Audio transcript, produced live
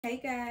Hey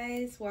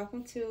guys,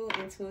 welcome to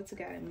Intuitive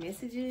Guided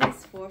Messages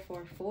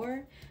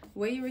 444,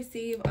 where you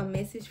receive a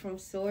message from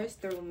source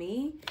through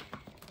me.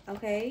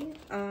 Okay,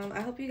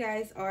 I hope you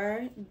guys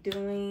are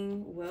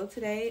doing well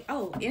today.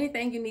 Oh,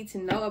 anything you need to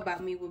know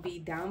about me will be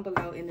down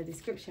below in the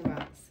description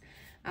box.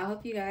 I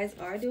hope you guys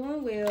are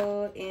doing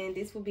well, and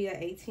this will be an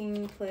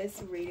 18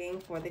 plus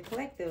reading for the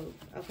collective.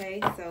 Okay,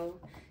 so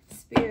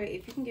Spirit,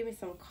 if you can give me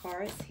some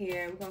cards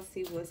here, we're gonna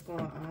see what's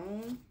going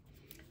on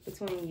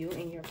between you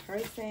and your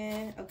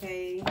person.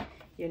 Okay,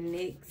 your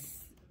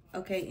next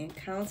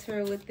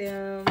encounter with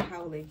them,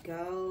 how will it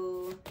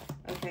go?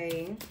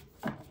 Okay,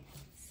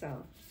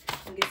 so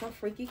we'll get some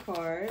freaky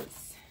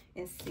cards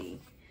and see.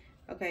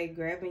 Okay,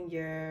 grabbing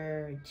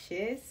your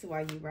chest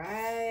while you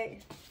ride.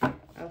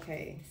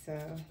 Okay, so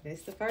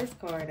that's the first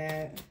card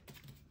that,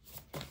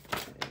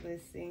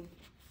 let's see.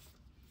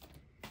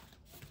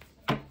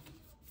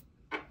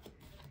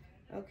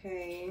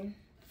 Okay,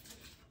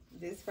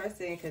 this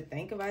person could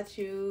think about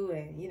you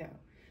and, you know,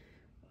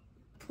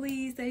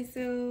 please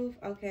themselves.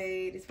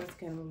 Okay, this person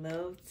can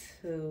love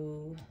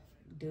to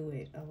do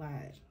it a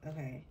lot.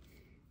 Okay,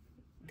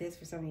 this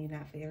for some of you,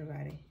 not for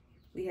everybody.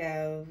 We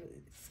have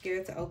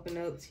scared to open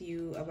up to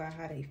you about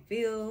how they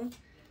feel.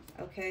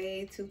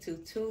 Okay,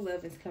 222,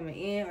 love is coming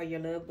in, or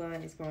your love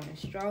bond is growing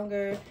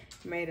stronger.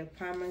 Made a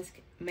promise,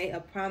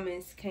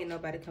 can't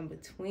nobody come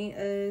between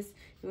us.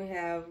 We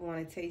have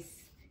want to taste,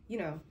 you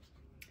know,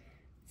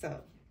 so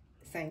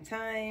same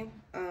time.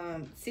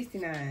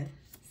 69,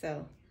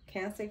 so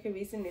Cancer could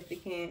be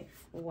significant.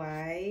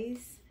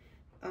 Wise,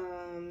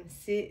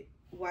 sit,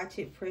 watch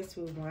it, press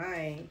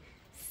rewind.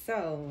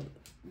 So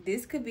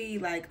this could be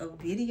like a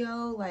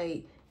video,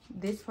 like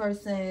this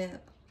person,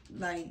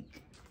 like,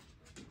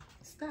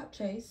 stop,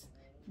 Chase.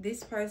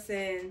 This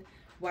person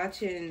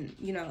watching,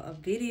 you know, a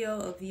video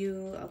of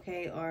you,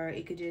 okay, or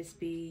it could just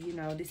be, you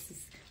know, this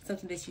is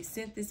something that you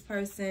sent this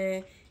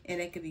person and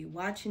they could be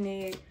watching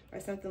it or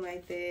something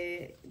like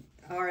that,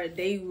 or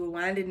they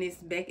rewinding this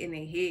back in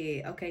their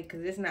head, okay,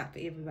 because it's not for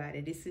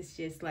everybody. This is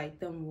just like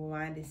them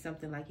rewinding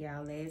something like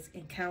y'all last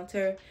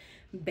encounter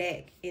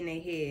back in their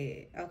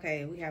head.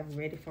 Okay, we have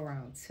ready for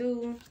round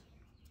 2.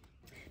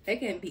 They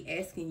can be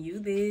asking you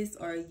this,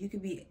 or you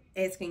could be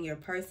asking your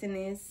person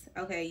this.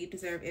 Okay, you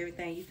deserve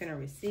everything you finna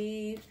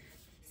receive.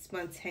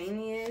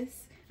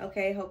 Spontaneous.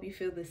 Okay, hope you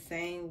feel the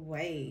same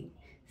way.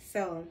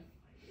 So,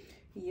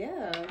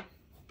 yeah.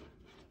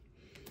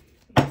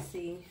 Let's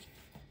see.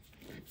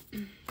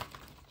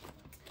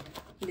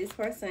 This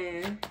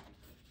person,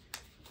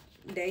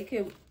 they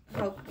could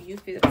hope you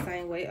feel the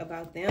same way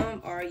about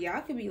them, or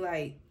y'all could be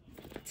like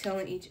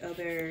telling each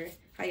other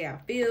how y'all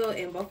feel,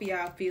 and both of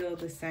y'all feel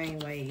the same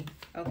way.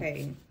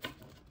 Okay,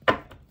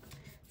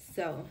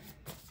 so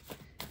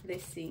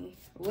let's see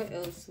what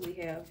else we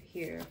have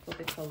here for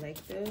the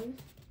collective.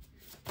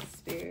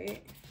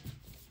 Spirit.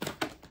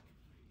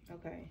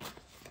 Okay,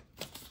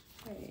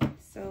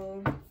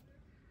 so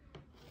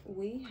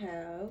we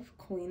have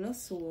Queen of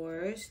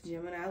Swords,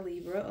 Gemini,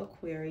 Libra,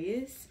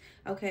 Aquarius.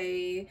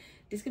 Okay,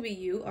 this could be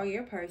you or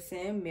your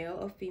person, male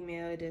or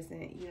female. It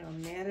doesn't, you know,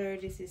 matter.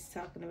 This is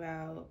talking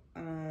about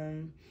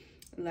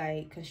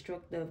like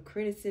constructive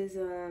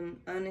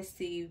criticism,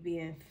 honesty,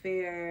 being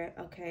fair.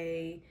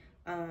 Okay,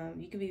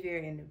 you could be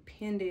very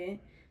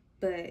independent,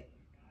 but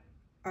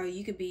or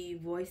you could be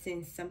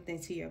voicing something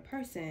to your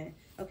person.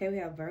 Okay, we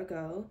have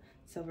Virgo.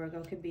 So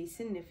Virgo could be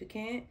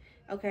significant.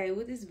 Okay,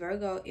 with this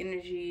Virgo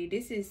energy,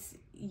 this is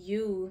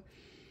you.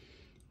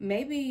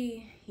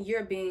 Maybe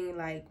you're being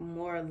like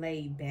more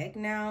laid back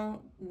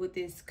now with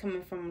this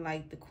coming from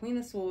like the Queen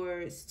of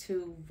Swords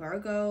to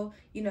Virgo.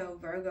 You know,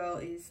 Virgo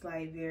is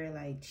like very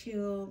like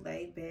chill,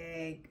 laid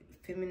back,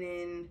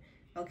 feminine,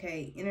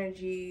 okay,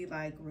 energy,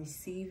 like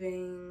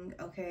receiving,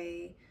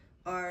 okay.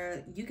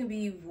 Or you can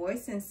be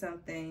voicing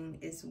something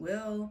as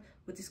well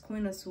with this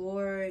Queen of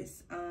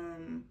Swords.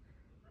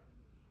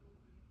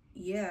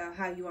 Yeah,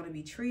 how you want to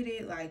be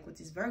treated, like with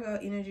this Virgo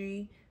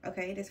energy.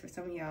 Okay, that's for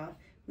some of y'all.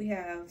 We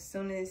have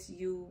soon as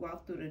you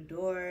walk through the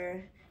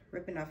door,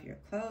 ripping off your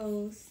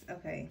clothes.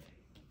 Okay,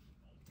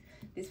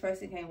 this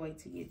person can't wait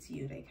to get to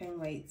you. They can't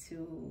wait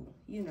to,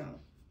 you know,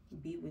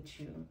 be with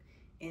you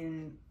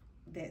in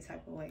that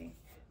type of way.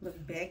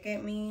 Look back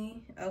at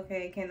me.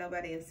 Okay, can't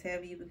nobody else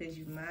have you because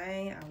you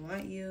mine. I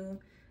want you.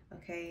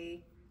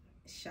 Okay,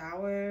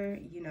 shower.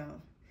 You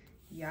know,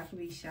 y'all could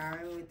be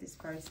showering with this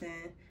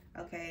person.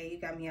 Okay, you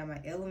got me out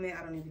my element.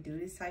 I don't even do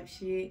this type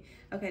shit.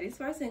 Okay, this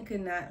person could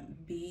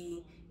not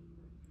be,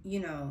 you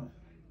know,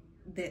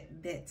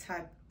 that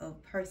type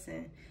of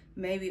person.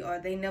 Maybe, or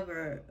they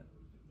never,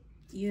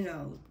 you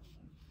know,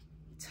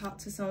 talked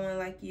to someone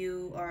like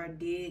you or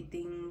did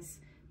things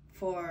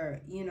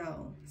for, you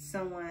know,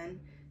 someone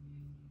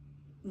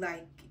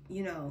like,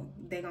 you know,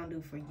 they gonna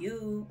do for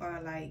you, or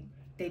like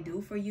they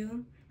do for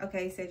you.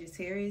 Okay,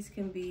 Sagittarius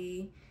can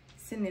be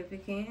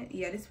significant.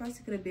 Yeah, this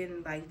person could have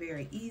been like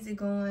very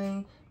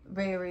easygoing,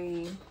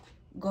 very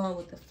going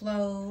with the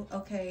flow.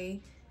 Okay,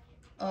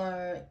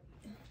 or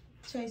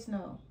Chase,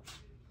 no,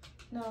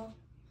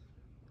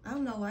 I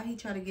don't know why he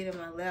tried to get in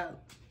my lap,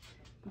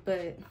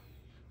 but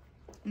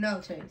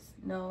No, Chase.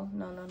 No,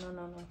 no, no, no,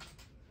 no, no.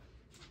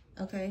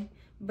 Okay.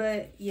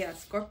 But yeah,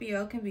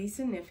 Scorpio can be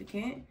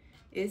significant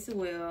as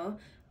well.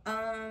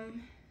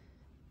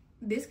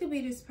 This could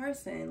be this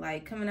person,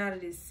 like, coming out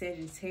of this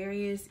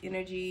Sagittarius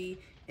energy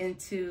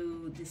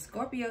into the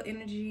Scorpio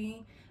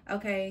energy.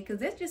 Okay,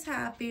 because that's just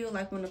how I feel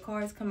like when the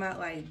cards come out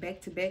like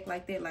back to back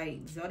like that,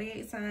 like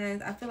zodiac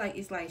signs. I feel like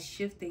it's like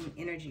shifting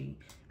energy.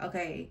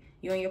 Okay,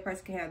 you and your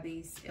person can have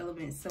these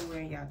elements somewhere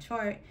in your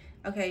chart.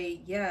 Okay,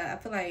 yeah,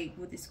 I feel like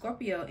with the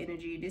Scorpio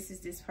energy, this is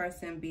this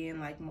person being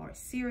like more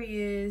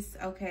serious.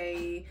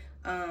 Okay,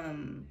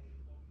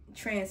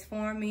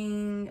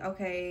 transforming.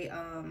 Okay,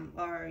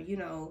 or you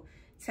know,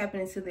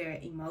 tapping into their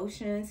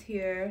emotions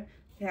here.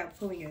 You have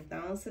pulling your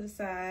thumbs to the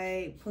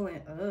side,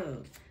 pulling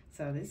up.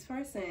 So this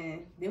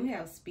person, then we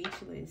have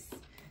speechless.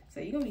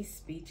 So you're gonna be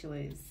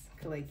speechless,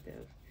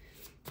 collective.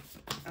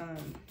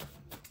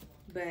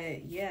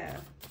 But yeah,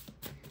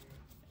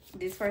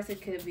 this person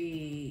could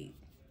be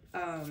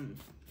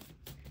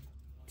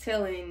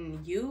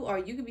telling you, or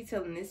you could be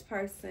telling this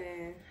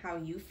person how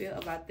you feel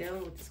about them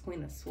with this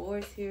Queen of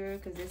Swords here,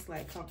 because it's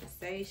like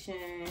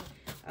conversation.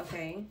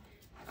 Okay,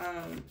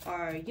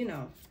 or you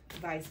know,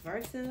 vice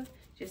versa.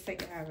 Just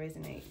take it how it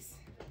resonates.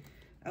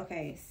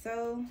 Okay,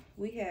 so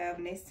we have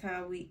next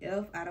time we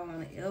I don't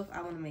want to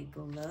I want to make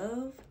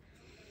love.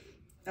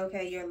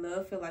 Okay, your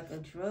love feel like a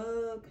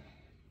drug.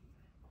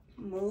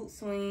 Mood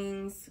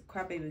swings,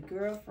 crybaby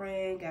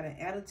girlfriend, got an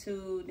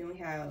attitude. Then we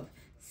have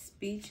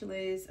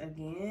speechless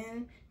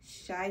again.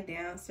 Shy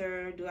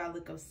dancer. Do I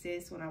look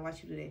obsessed when I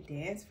watch you do that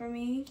dance for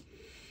me?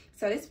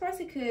 So this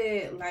person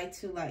could like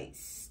to like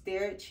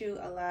stare at you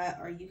a lot,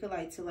 or you could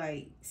like to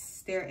like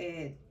stare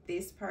at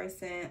this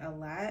person a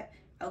lot.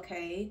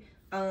 Okay.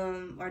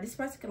 Or this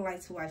person can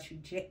like to watch you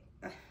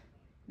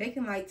they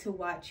can like to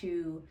watch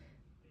you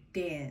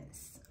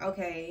dance.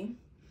 Okay.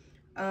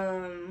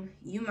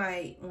 You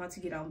might want to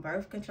get on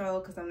birth control,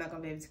 because I'm not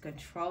gonna be able to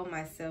control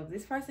myself.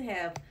 This person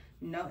have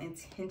no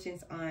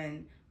intentions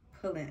on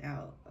pulling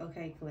out.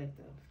 Okay,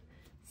 collective.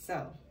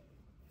 So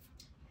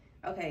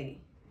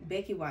okay,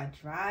 Becky while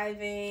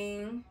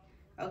driving.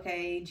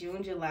 Okay,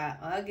 June, July,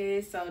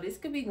 August. So this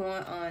could be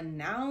going on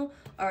now,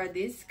 or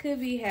this could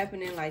be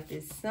happening like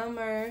this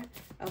summer.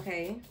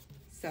 Okay,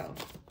 so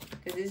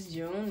because it's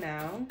June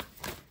now.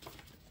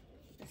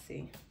 Let's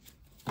see.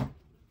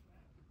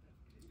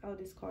 Oh,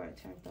 this card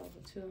turned over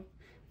too.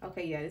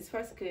 Okay, yeah, this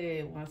person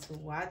could want to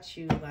watch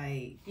you,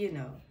 like, you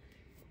know,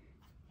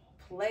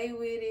 play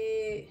with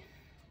it.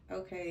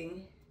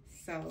 Okay,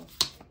 so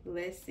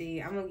let's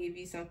see. I'm gonna give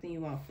you something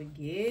you won't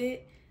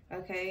forget.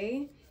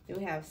 Okay, then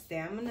we have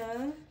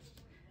stamina.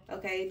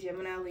 Okay,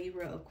 Gemini,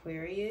 Libra,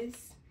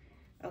 Aquarius.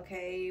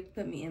 Okay,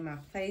 put me in my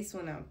place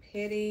when I'm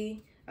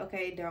petty.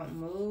 Okay, don't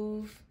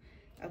move.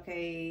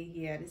 Okay,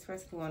 yeah, this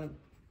person can want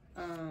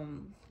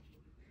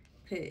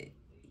to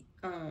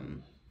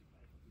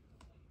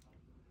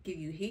give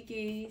you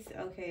hickeys.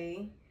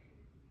 Okay,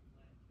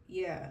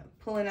 yeah,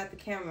 pulling out the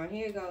camera.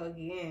 Here you go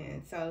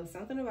again. So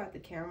something about the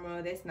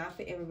camera, that's not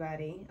for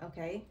everybody.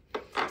 Okay,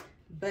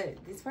 but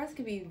this person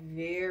could be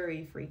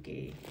very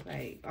freaky,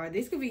 like, or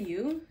this could be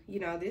you. You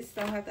know, this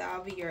don't have to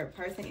all be your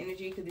person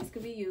energy, because this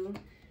could be you.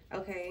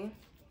 Okay,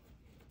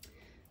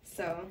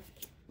 so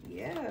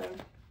yeah,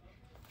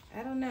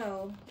 I don't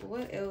know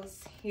what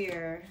else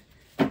here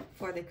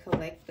for the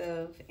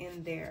collective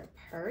and their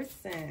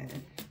person.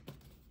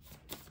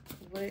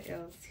 What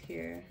else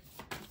here?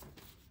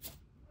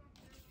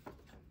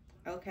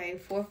 Okay,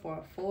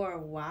 444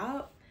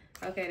 WAP.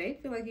 Okay, they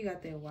feel like you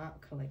got their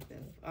WAP,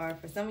 collective. Or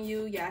for some of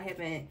you, y'all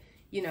haven't,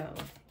 you know,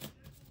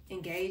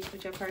 engaged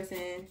with your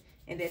person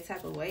in that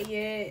type of way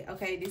yet.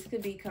 Okay, this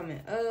could be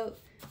coming up.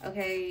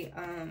 Okay,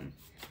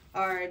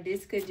 or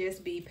this could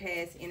just be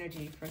past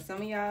energy for some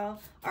of y'all.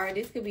 Or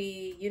this could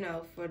be, you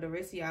know, for the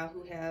rest of y'all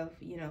who have,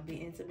 you know, been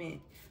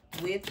intimate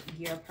with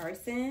your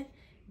person.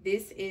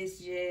 This is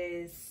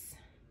just,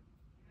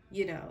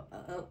 you know,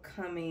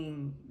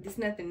 upcoming, there's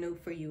nothing new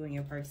for you and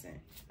your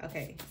person.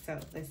 Okay, so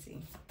let's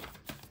see.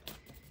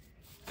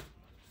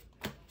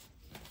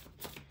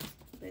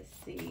 Let's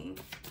see.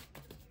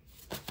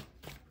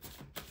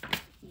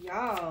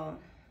 Y'all,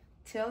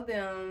 tell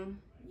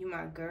them you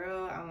my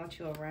girl, I want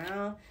you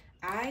around.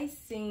 I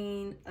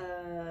seen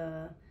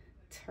a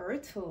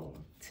turtle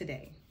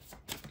today.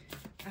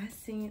 I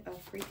seen a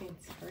freaking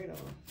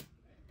turtle.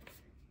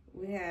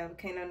 We have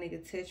can't no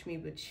nigga touch me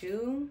but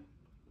you.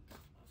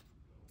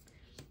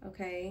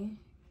 Okay,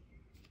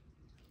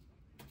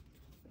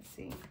 let's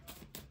see.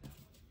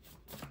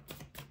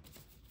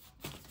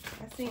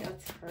 I seen a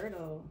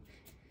turtle,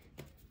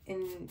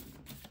 and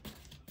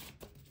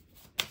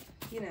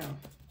you know,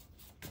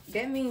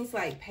 that means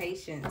like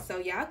patience. So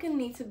y'all can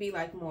need to be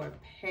like more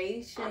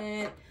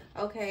patient.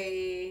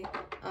 Okay,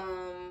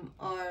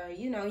 or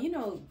you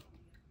know,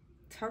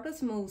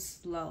 turtles move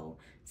slow.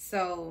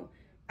 So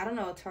I don't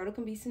know, a turtle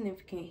can be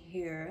significant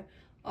here.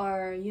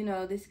 Or, you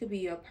know, this could be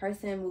your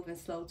person moving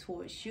slow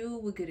towards you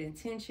with good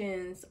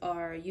intentions.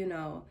 Or, you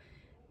know,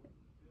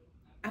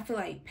 I feel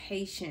like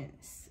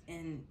patience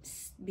and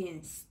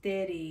being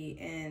steady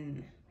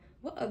and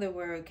what other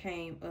word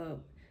came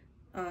up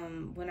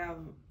when I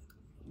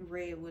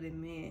read what it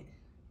meant?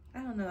 I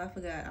don't know. I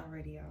forgot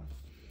already, y'all.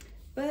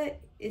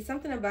 But it's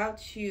something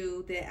about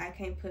you that I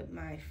can't put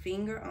my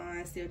finger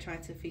on. Still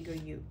trying to figure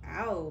you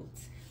out.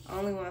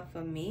 Only one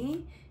for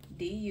me.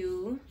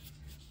 DURS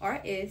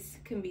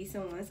can be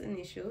someone's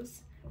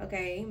initials.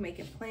 Okay,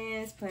 making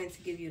plans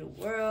to give you the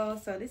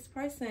world. So this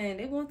person,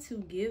 they want to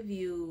give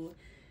you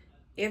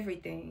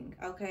everything.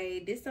 Okay,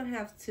 this don't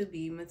have to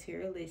be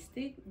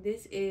materialistic.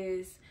 This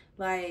is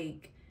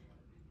like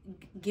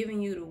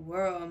giving you the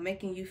world,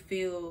 making you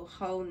feel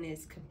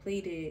wholeness,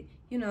 completed,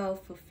 you know,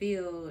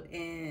 fulfilled,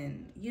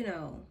 and, you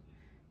know,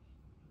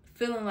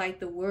 feeling like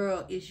the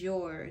world is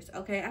yours.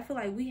 Okay, I feel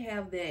like we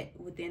have that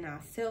within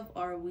ourselves,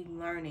 or we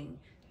learning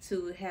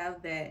to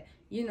have that,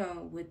 you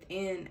know,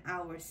 within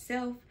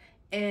ourselves.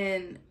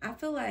 And I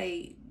feel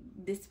like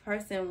this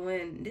person,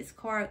 when this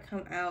card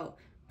come out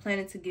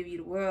planning to give you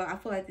the world, I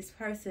feel like this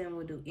person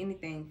will do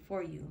anything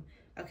for you.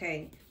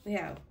 Okay, we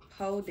have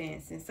pole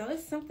dancing. So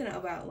it's something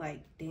about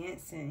like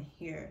dancing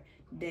here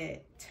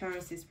that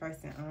turns this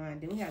person on.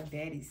 Then we have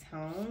daddy's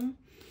home.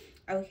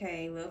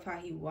 Okay, love how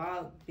he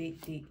walked, big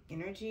dick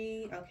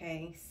energy.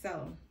 Okay,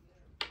 so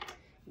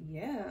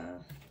yeah,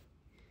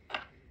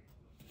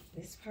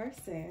 this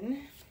person,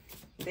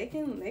 they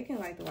can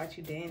like to watch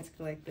you dance,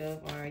 collective,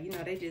 or you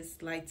know, they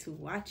just like to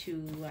watch you,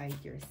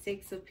 like your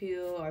sex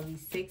appeal or be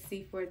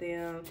sexy for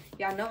them.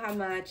 Y'all know how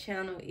my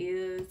channel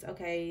is,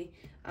 okay,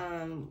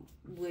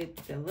 with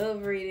the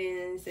love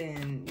readings,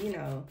 and you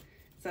know,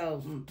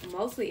 so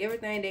mostly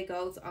everything that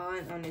goes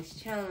on this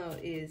channel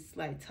is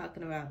like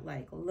talking about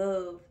like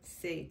love,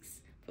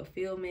 sex,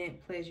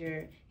 fulfillment,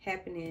 pleasure,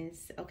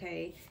 happiness.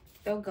 Okay,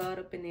 throw God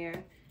up in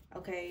there.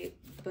 Okay,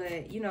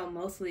 but you know,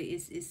 mostly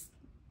it's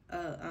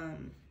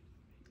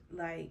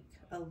like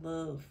a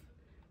love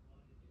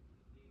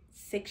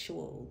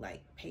sexual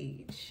like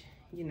page,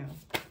 you know,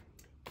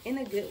 in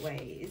a good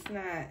way. It's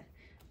not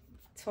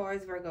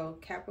Taurus, Virgo,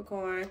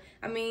 Capricorn.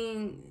 I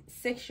mean,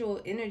 sexual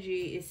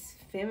energy is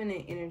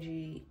feminine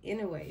energy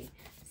anyway.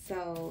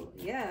 So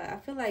yeah,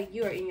 I feel like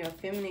you are in your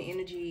feminine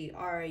energy,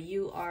 or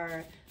you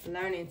are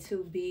learning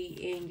to be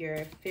in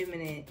your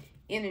feminine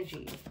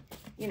energy,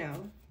 you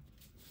know.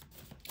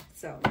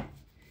 So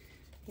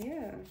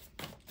yeah,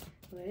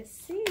 let's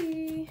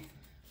see.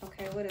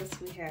 Okay, what else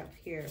we have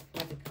here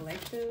for the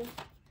collective?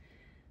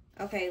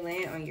 Okay,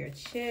 land on your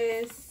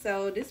chest.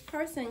 So this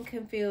person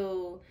can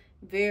feel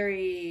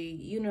very,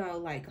 you know,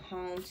 like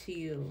home to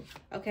you.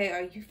 Okay,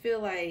 or you feel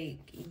like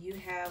you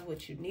have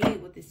what you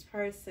need with this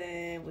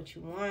person, what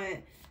you want.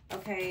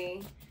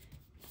 Okay,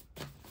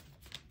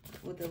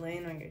 with the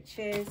land on your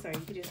chest, or you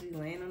could just be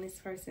laying on this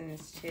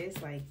person's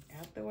chest like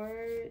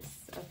afterwards.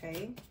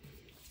 Okay,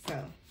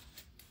 so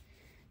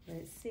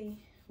let's see.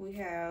 We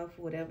have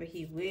whatever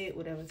he with,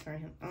 whatever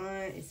turn him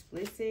on,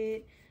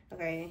 explicit.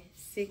 Okay,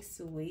 6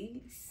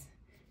 weeks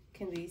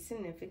can be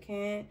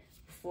significant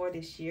before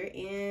this year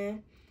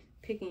end.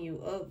 Picking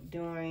you up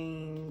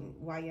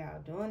while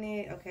y'all doing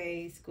it.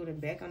 Okay, scooting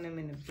back on them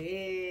in the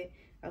bed.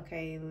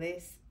 Okay,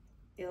 less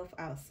elf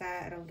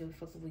outside. I don't give a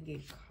fuck if we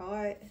get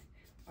caught.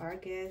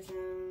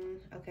 Orgasm.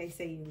 Okay,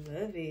 say you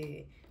love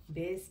it.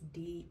 Best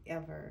deed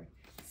ever.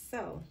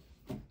 So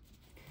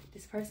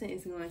this person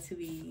is going to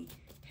be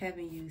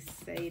having you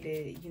say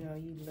that, you know,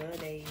 you love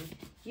they,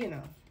 you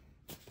know,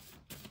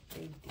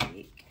 they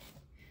dick.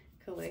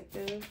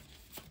 Collective.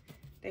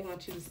 They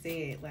want you to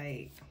say it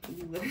like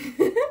you love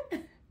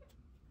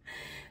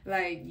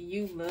like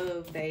you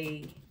love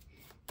they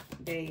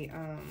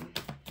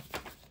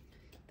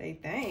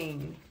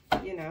thing,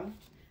 you know.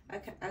 I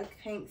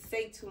can't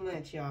say too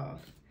much, y'all.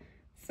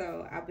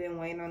 So I've been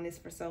waiting on this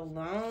for so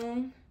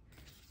long.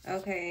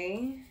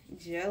 Okay,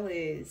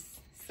 jealous.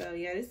 So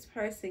yeah, this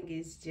person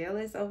gets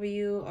jealous over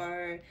you,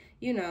 or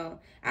you know,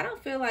 I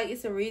don't feel like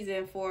it's a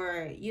reason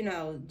for, you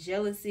know,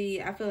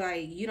 jealousy. I feel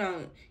like you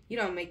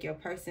don't make your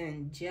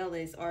person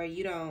jealous, or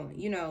you don't,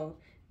 you know,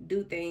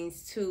 do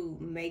things to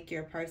make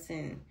your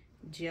person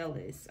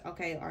jealous.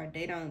 Okay, or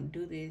they don't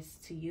do this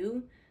to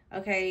you.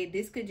 Okay,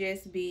 this could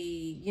just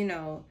be, you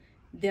know,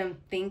 them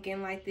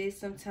thinking like this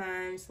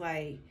sometimes,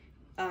 like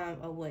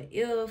a what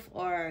if,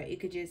 or it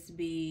could just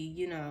be,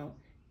 you know,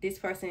 this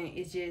person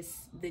is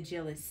just the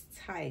jealous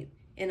type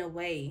in a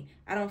way.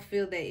 I don't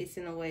feel that it's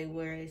in a way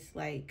where it's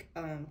like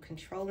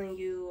controlling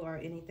you or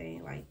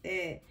anything like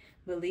that.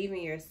 Believe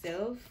in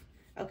yourself.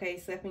 Okay,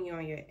 slapping you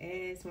on your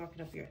ass,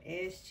 marking up your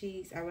ass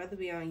cheeks. I'd rather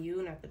be on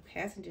you, not the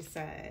passenger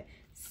side.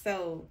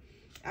 So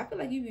I feel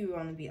like you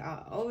want to be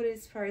all over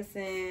this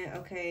person,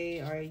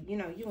 okay, or you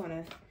know, you want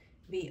to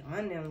be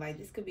on them. Like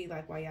this could be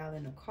like while y'all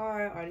in the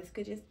car, or this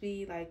could just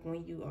be like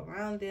when you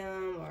around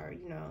them, or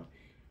you know,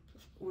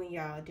 when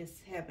y'all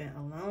just having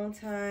alone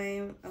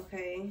time.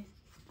 Okay,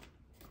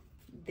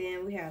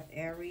 then we have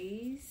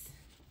Aries.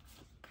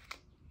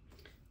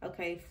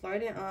 Okay,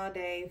 flirting all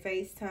day,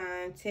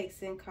 FaceTime,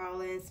 texting,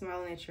 calling,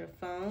 smiling at your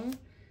phone.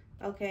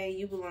 Okay,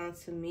 you belong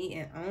to me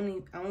and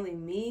only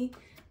me.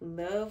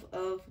 Love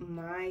of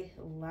my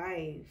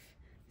life.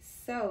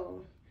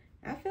 So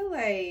I feel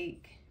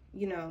like,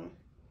 you know,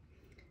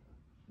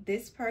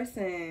 this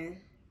person,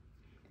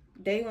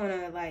 they want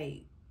to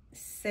like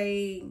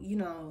say, you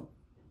know,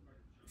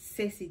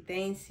 sexy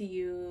things to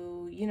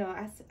you. You know,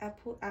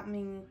 I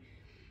mean,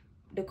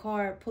 the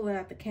card pulling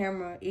out the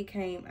camera, it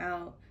came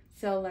out.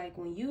 So like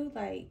when you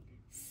like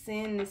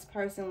send this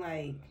person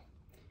like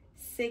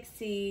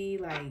sexy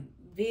like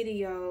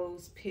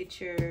videos,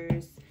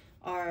 pictures,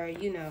 or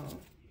you know,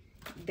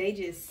 they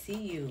just see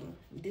you,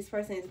 this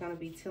person is going to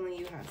be telling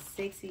you how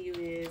sexy you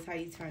is, how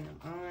you turn them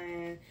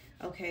on.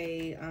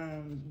 Okay,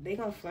 they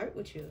gonna flirt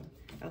with you.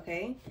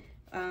 Okay,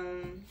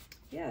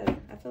 yeah,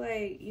 I feel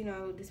like, you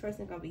know, this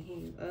person gonna be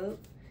hitting you up.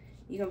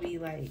 You're gonna be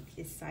like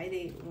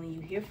excited when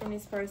you hear from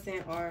this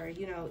person, or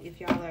you know,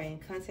 if y'all are in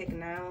contact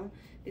now,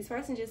 this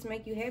person just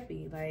make you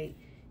happy. Like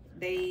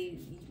they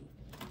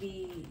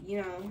be,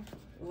 you know,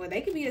 well,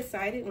 they could be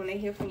excited when they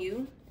hear from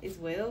you as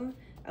well.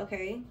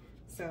 Okay,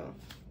 so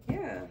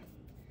yeah,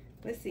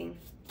 let's see.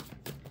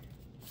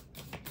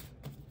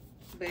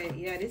 But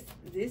yeah,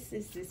 this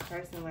is this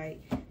person,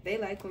 like they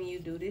like when you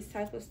do this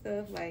type of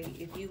stuff.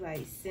 Like if you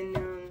like send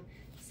them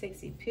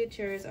sexy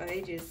pictures, or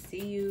they just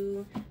see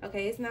you.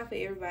 Okay, it's not for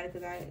everybody,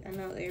 because I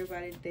know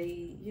everybody,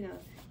 they, you know,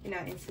 you're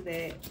not into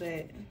that.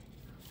 But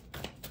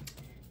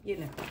you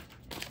know,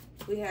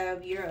 we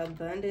have your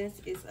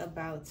abundance is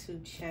about to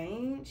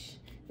change.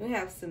 We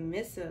have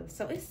submissive,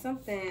 so it's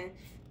something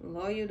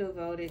loyal,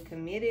 devoted,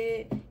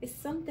 committed. It's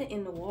something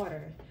in the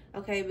water.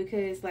 Okay,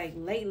 because like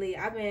lately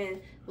I've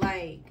been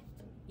like,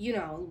 you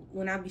know,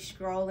 when I be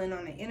scrolling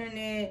on the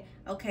internet,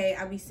 okay,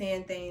 I be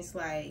seeing things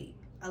like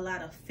a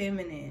lot of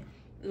feminine,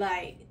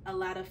 like a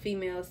lot of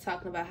females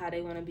talking about how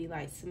they want to be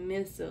like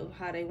submissive,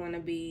 how they want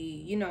to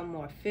be, you know,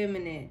 more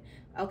feminine.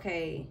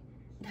 Okay,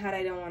 how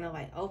they don't want to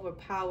like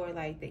overpower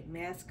like they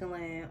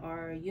masculine,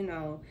 or you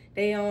know,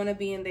 they don't want to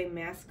be in their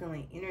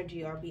masculine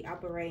energy or be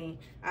operating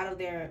out of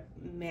their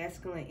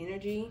masculine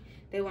energy.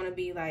 They want to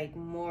be like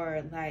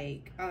more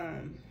like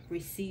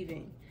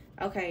receiving.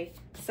 Okay,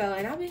 so,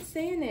 and I've been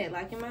saying that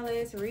like in my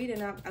last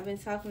reading, I've been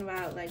talking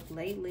about like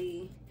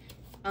lately,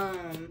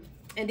 and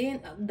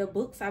then the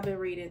books I've been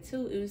reading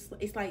too,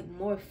 it's like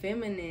more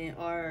feminine,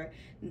 or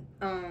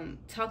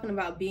talking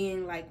about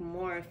being like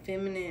more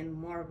feminine,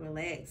 more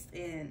relaxed,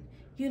 and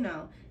you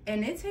know,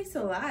 and it takes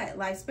a lot,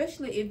 like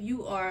especially if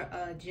you are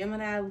a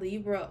Gemini,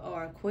 Libra,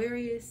 or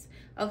Aquarius.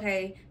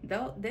 Okay,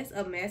 though that's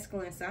a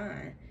masculine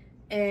sign,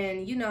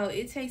 and you know,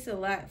 it takes a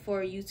lot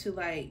for you to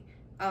like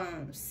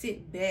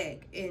sit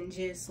back and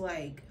just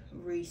like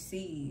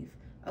receive.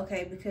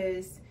 Okay,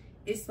 because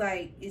it's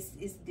like it's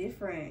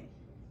different,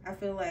 I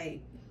feel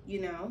like,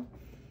 you know.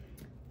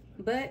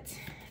 But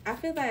I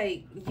feel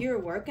like you're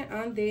working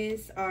on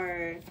this,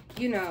 or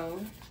you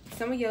know,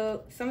 some of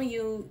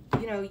you,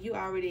 you know, you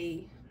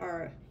already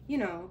are, you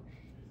know,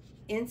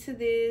 into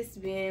this,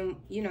 being,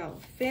 you know,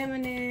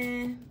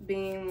 feminine,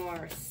 being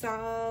more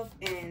soft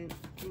and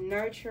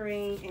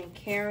nurturing and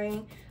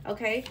caring.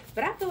 Okay,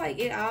 but I feel like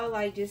it all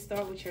like just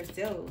start with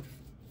yourself,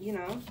 you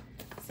know.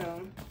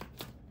 So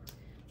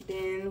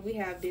then we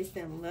have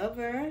distant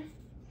lover.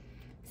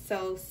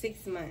 So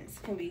 6 months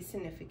can be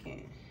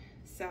significant.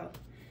 So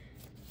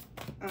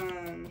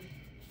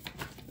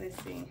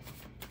let's see,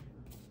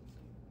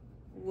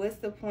 what's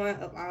the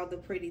point of all the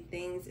pretty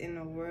things in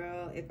the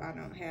world if I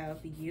don't have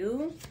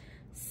you?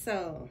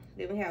 So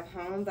then we have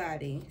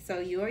homebody. So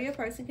you or your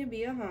person can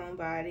be a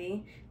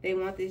homebody. They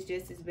want this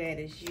just as bad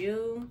as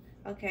you.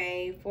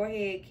 Okay,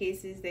 forehead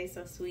kisses, they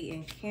so sweet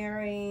and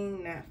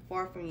caring, not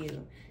far from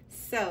you.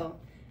 So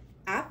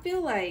I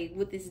feel like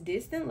with this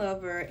distant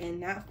lover and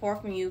not far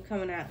from you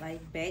coming out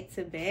like back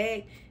to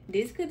back,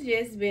 this could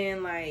just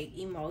been like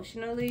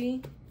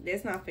emotionally,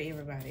 that's not for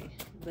everybody,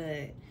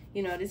 but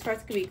you know, this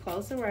person could be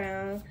close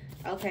around.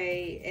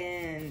 Okay,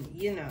 and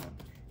you know,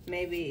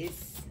 maybe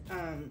it's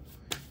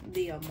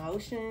the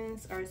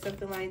emotions or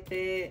something like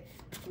that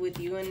with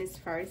you and this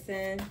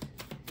person.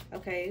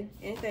 Okay,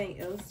 anything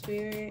else,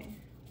 Spirit?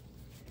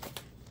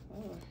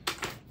 Oh,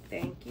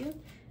 thank you.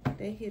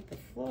 They hit the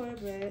floor,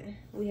 but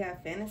we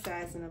have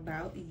fantasizing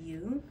about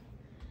you.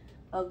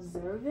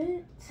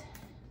 Observant.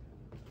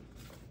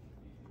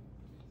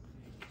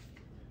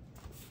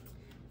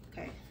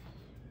 Okay.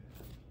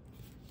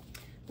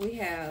 We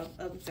have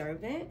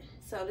observant.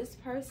 So this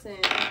person,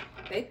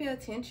 they pay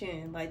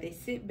attention, like they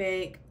sit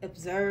back,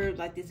 observe,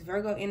 like this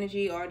Virgo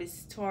energy or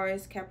this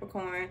Taurus,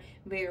 Capricorn,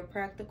 very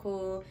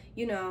practical,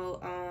 you know,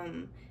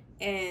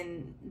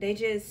 and they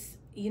just,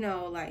 you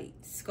know, like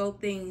scope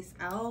things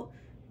out.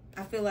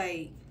 I feel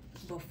like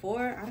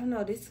before, I don't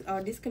know,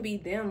 this could be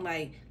them,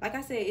 like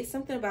I said, it's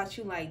something about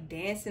you like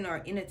dancing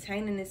or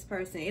entertaining this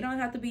person. It don't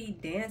have to be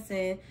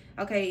dancing.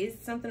 Okay,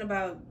 it's something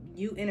about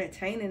you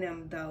entertaining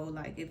them though.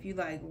 Like if you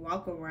like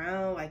walk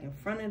around like in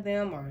front of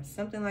them or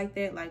something like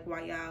that, like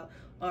while y'all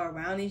are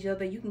around each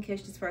other, you can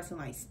catch this person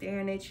like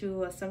staring at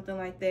you or something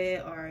like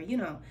that, or you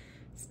know,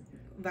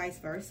 vice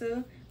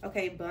versa.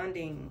 Okay,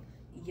 bonding.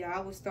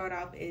 Y'all will start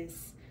off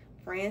as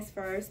friends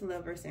first,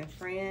 lovers and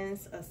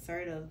friends.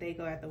 Assertive, they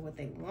go after what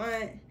they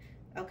want.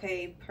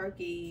 Okay,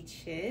 perky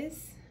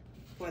chest.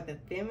 for the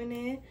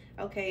feminine.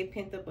 Okay,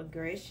 pent up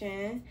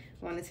aggression,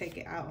 want to take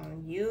it out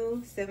on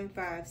you.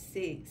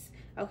 756.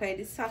 Okay,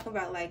 this is talking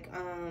about like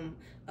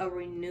a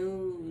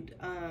renewed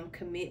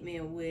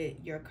commitment with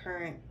your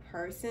current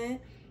person.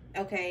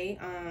 Okay,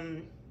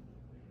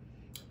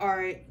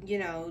 or you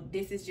know,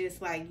 this is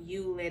just like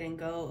you letting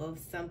go of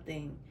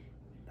something.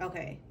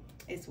 Okay,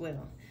 as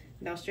well.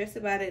 Don't stress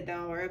about it,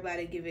 don't worry about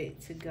it, give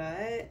it to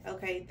God.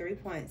 Okay,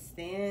 3-point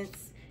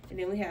stance. And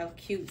then we have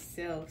cute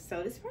self.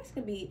 So this person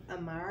could be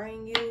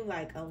admiring you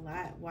like a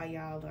lot while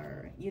y'all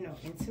are, you know,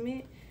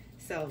 intimate.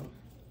 So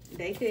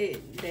they could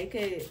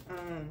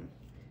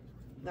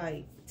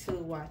like to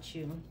watch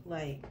you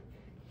like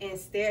and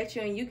stare at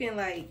you, and you can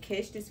like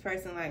catch this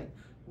person like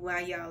while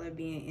y'all are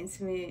being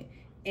intimate,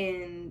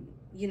 and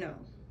you know,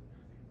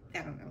 I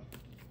don't know.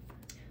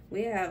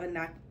 We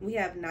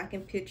have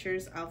knocking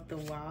pictures off the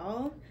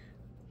wall.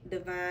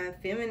 Divine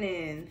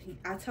feminine.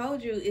 I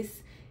told you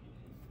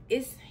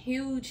it's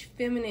huge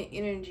feminine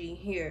energy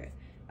here.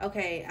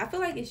 Okay, I feel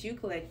like it's you,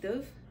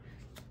 collective.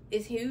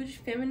 It's huge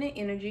feminine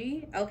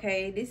energy.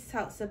 Okay, this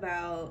talks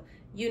about,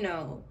 you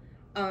know,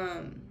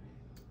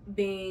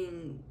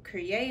 being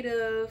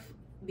creative,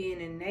 being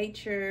in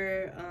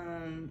nature,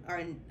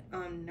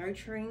 or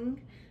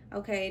nurturing.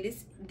 Okay,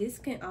 this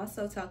can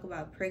also talk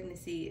about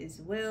pregnancy as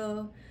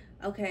well.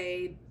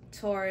 Okay,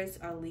 Taurus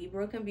or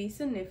Libra can be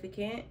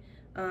significant.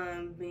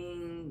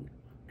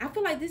 I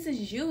feel like this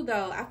is you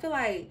though. I feel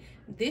like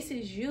this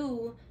is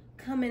you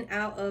coming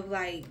out of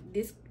like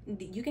this.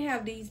 You can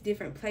have these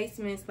different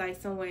placements like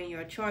somewhere in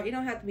your chart. It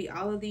don't have to be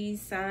all of these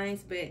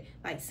signs, but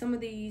like some of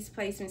these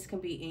placements can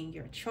be in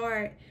your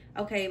chart.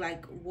 Okay,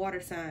 like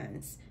water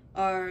signs,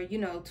 or you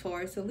know,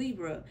 Taurus or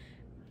Libra.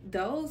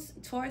 Those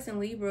Taurus and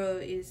Libra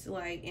is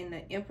like in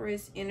the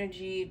Empress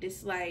energy.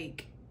 This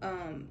like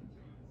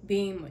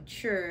being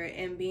mature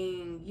and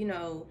being, you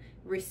know,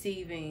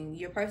 receiving.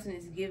 Your person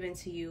is given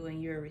to you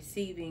and you're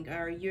receiving,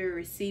 or you're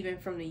receiving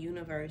from the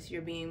universe.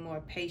 You're being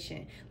more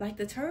patient, like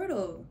the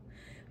turtle.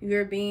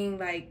 You're being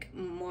like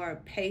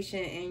more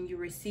patient and you're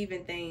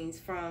receiving things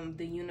from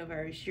the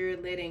universe. You're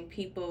letting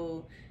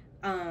people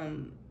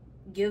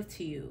give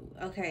to you.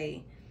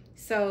 Okay,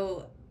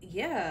 so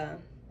yeah.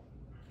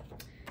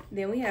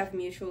 Then we have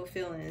mutual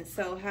feelings.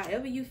 So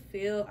however you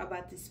feel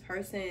about this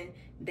person,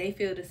 they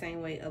feel the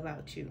same way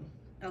about you.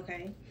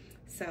 Okay,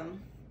 so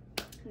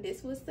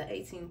this was the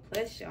 18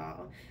 plus,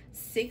 y'all.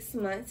 6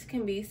 months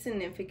can be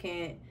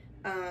significant.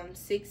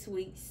 6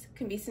 weeks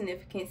can be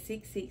significant.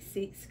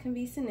 666 can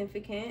be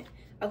significant.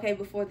 Okay,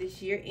 before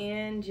this year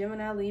end,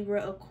 Gemini,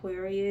 Libra,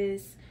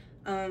 Aquarius,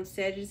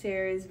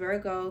 Sagittarius,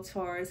 Virgo,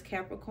 Taurus,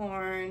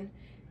 Capricorn,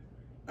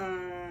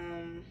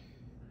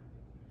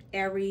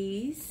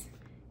 Aries,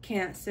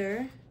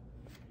 Cancer.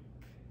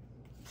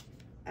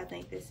 I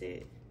think that's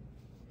it.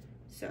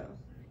 So,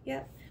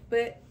 yeah.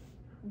 But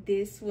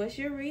this was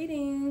your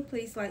reading.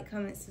 Please like,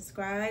 comment,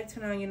 subscribe,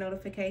 turn on your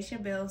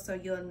notification bell so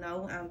you'll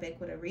know I'm back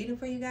with a reading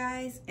for you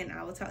guys. And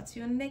I will talk to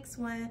you in the next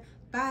one.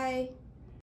 Bye.